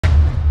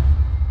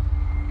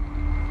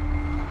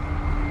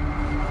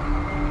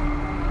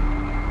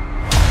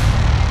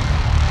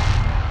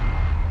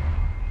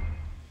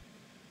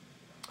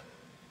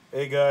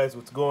Hey guys,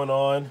 what's going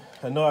on?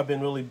 I know I've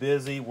been really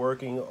busy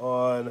working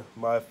on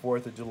my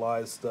 4th of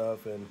July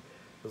stuff and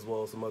as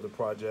well as some other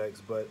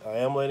projects, but I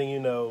am letting you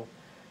know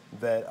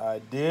that I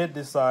did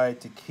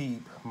decide to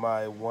keep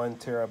my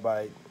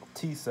 1TB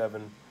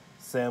T7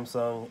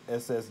 Samsung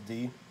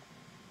SSD,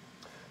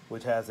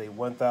 which has a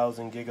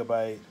 1000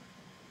 gigabyte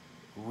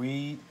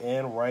read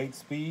and write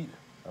speed.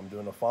 I'm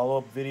doing a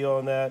follow-up video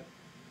on that.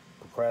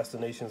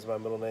 Procrastination is my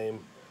middle name.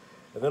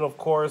 And then of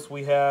course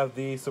we have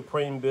the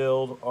Supreme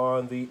build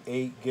on the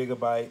 8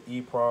 gigabyte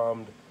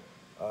EEprom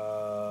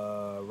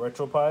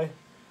Retropie.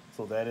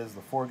 So that is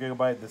the 4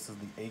 gigabyte. This is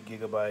the 8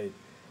 gigabyte.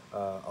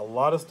 A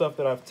lot of stuff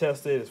that I've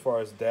tested as far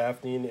as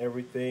Daphne and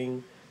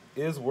everything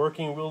is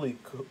working really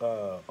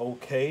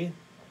okay.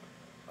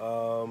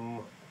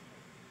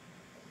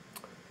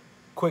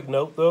 Quick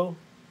note though,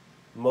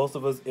 most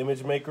of us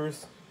image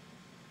makers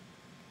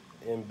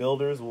and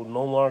builders will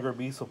no longer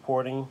be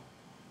supporting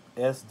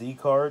SD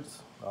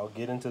cards. I'll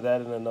get into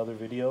that in another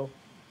video.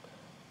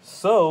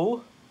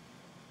 So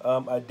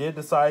I did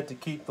decide to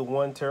keep the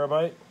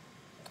 1TB.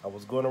 I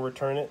was going to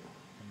return it,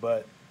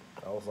 but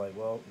I was like,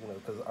 well, you know,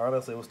 because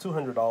honestly it was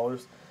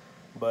 $200,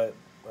 but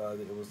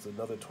it was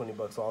another 20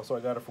 bucks off, so I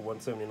got it for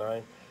 $179.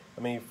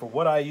 I mean, for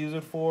what I use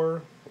it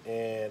for,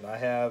 and I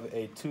have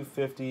a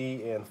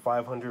 250 and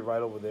 500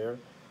 right over there.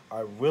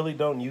 I really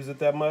don't use it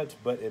that much,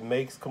 but it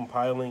makes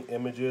compiling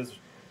images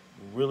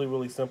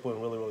really simple and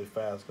really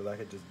fast, because I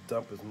could just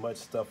dump as much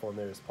stuff on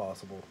there as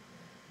possible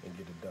and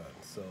get it done.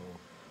 So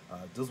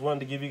just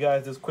wanted to give you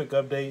guys this quick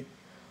update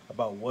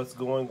about what's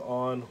going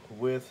on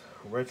with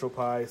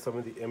Retropie. Some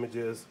of the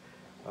images,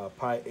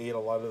 Pi 8, a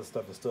lot of the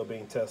stuff is still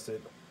being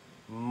tested.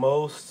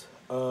 Most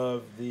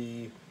of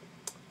the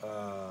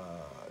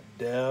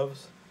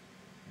devs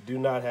do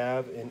not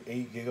have an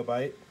 8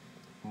 gigabyte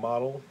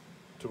model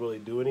to really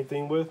do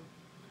anything with,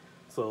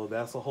 so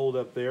that's a hold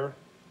up there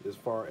as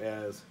far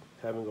as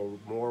having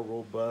a more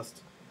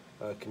robust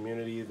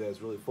community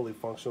that's really fully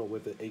functional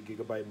with the 8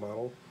 gigabyte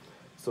model.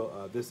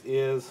 So this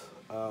is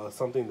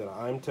something that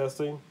I'm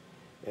testing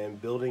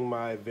and building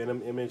my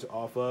Venom image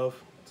off of.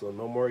 So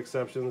no more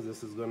exceptions.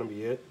 This is going to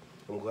be it.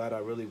 I'm glad I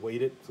really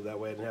waited, so that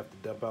way I didn't have to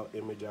dump out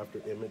image after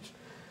image.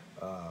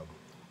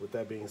 With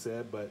that being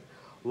said, but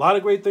a lot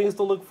of great things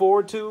to look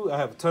forward to. I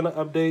have a ton of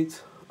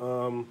updates,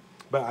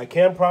 but I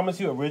can promise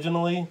you,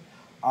 originally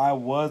I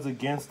was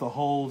against the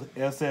whole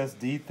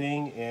SSD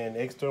thing and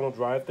external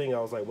drive thing.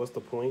 I was like, what's the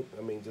point?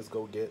 I mean, just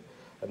go get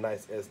a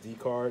nice SD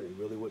card. It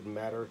really wouldn't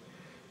matter,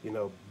 you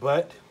know.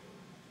 But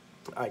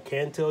I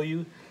can tell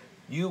you,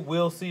 you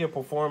will see a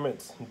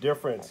performance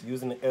difference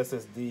using the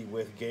SSD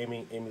with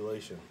gaming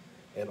emulation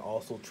and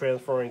also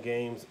transferring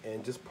games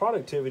and just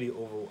productivity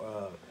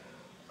over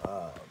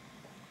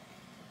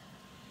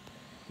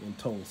in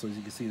total. So as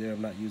you can see there,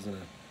 I'm not using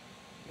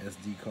a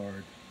SD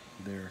card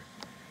there.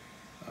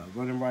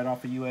 Running right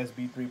off a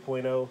USB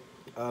 3.0.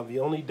 The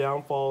only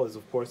downfall is,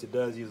 of course, it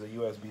does use a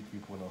USB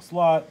 3.0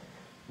 slot,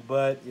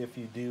 but if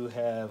you do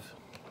have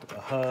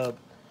a hub,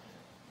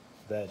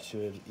 that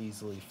should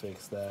easily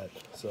fix that.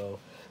 So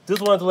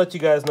just wanted to let you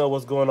guys know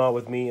what's going on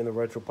with me in the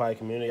Retropie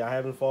community. I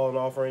haven't fallen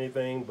off or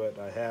anything, but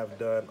I have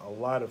done a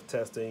lot of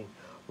testing,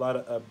 a lot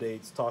of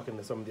updates, talking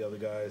to some of the other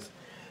guys.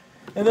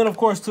 And then, of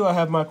course, too, I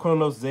have my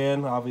Chronos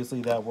Zen.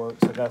 Obviously, that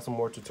works. I got some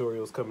more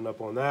tutorials coming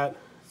up on that.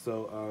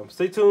 So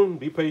stay tuned,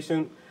 be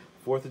patient.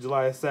 4th of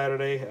July is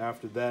Saturday.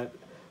 After that,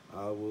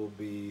 I will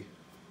be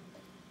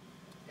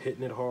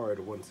hitting it hard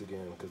once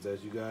again, because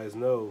as you guys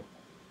know,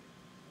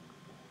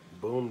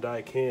 Boom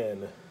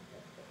Daiken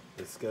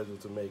is scheduled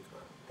to make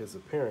his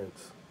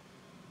appearance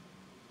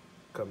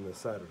come this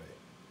Saturday.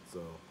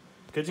 So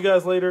catch you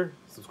guys later.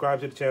 Subscribe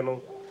to the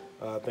channel.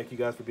 Thank you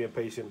guys for being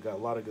patient. Got a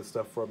lot of good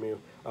stuff from you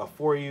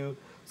for you.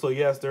 So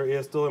yes, there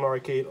is still an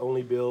arcade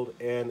only build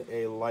and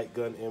a light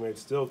gun image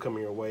still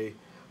coming your way.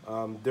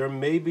 There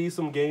may be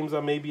some games I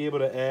may be able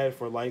to add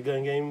for light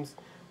gun games.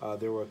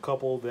 There were a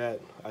couple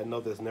that I know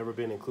that's never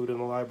been included in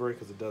the library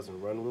because it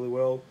doesn't run really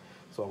well.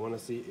 So I want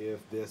to see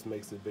if this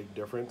makes a big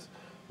difference.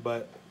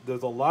 But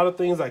there's a lot of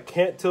things I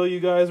can't tell you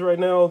guys right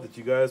now that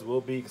you guys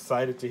will be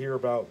excited to hear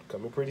about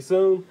coming pretty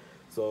soon.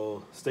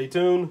 So stay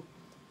tuned.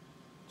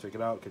 Check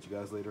it out. Catch you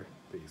guys later.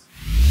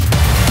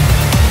 Peace.